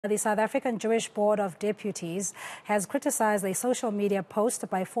The South African Jewish Board of Deputies has criticized a social media post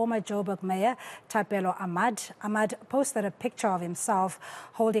by former Joburg Mayor Thapelo Amad. Amad posted a picture of himself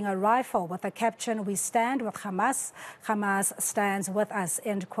holding a rifle with the caption, "We stand with Hamas, Hamas stands with us,"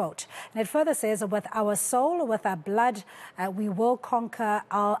 end quote. And it further says, "With our soul, with our blood, we will conquer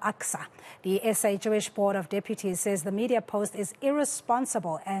Al-Aqsa." The SA Jewish Board of Deputies says the media post is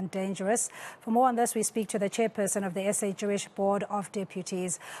irresponsible and dangerous. For more on this, we speak to the Chairperson of the SA Jewish Board of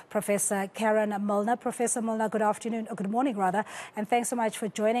Deputies, Professor Karen Milner. Professor Milner, good afternoon, or good morning rather, and thanks so much for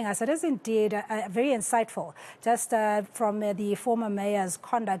joining us. It is indeed very insightful. Just from the former mayor's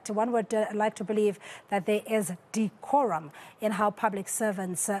conduct, one would like to believe that there is decorum in how public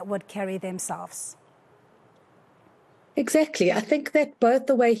servants would carry themselves. Exactly. I think that both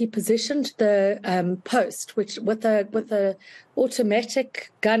the way he positioned the post, which with a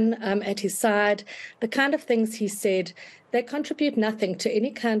automatic gun at his side, the kind of things he said, they contribute nothing to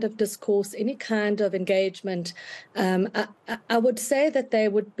any kind of discourse, any kind of engagement. I would say that they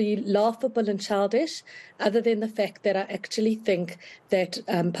would be laughable and childish, other than the fact that I actually think that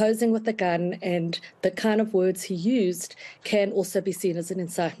posing with a gun and the kind of words he used can also be seen as an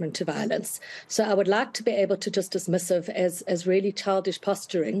incitement to violence. So I would like to be able to just dismiss it as really childish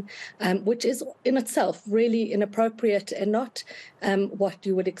posturing, which is in itself really inappropriate and not what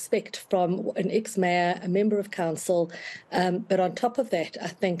you would expect from an ex-mayor, a member of council. But on top of that, I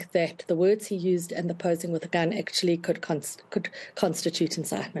think that the words he used and the posing with a gun actually could constitute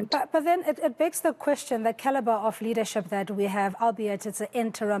incitement. But then it begs the question, the caliber of leadership that we have, albeit it's an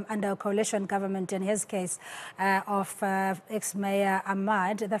interim under a coalition government in his case, of ex-mayor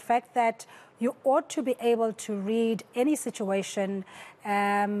Amad, the fact that you ought to be able to read any situation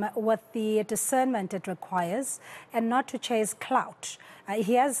with the discernment it requires and not to chase clout.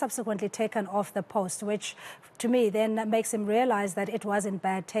 He has subsequently taken off the post, which to me then makes him realize that it was in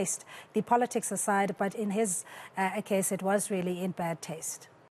bad taste. The politics aside, but in his case, it was really in bad taste.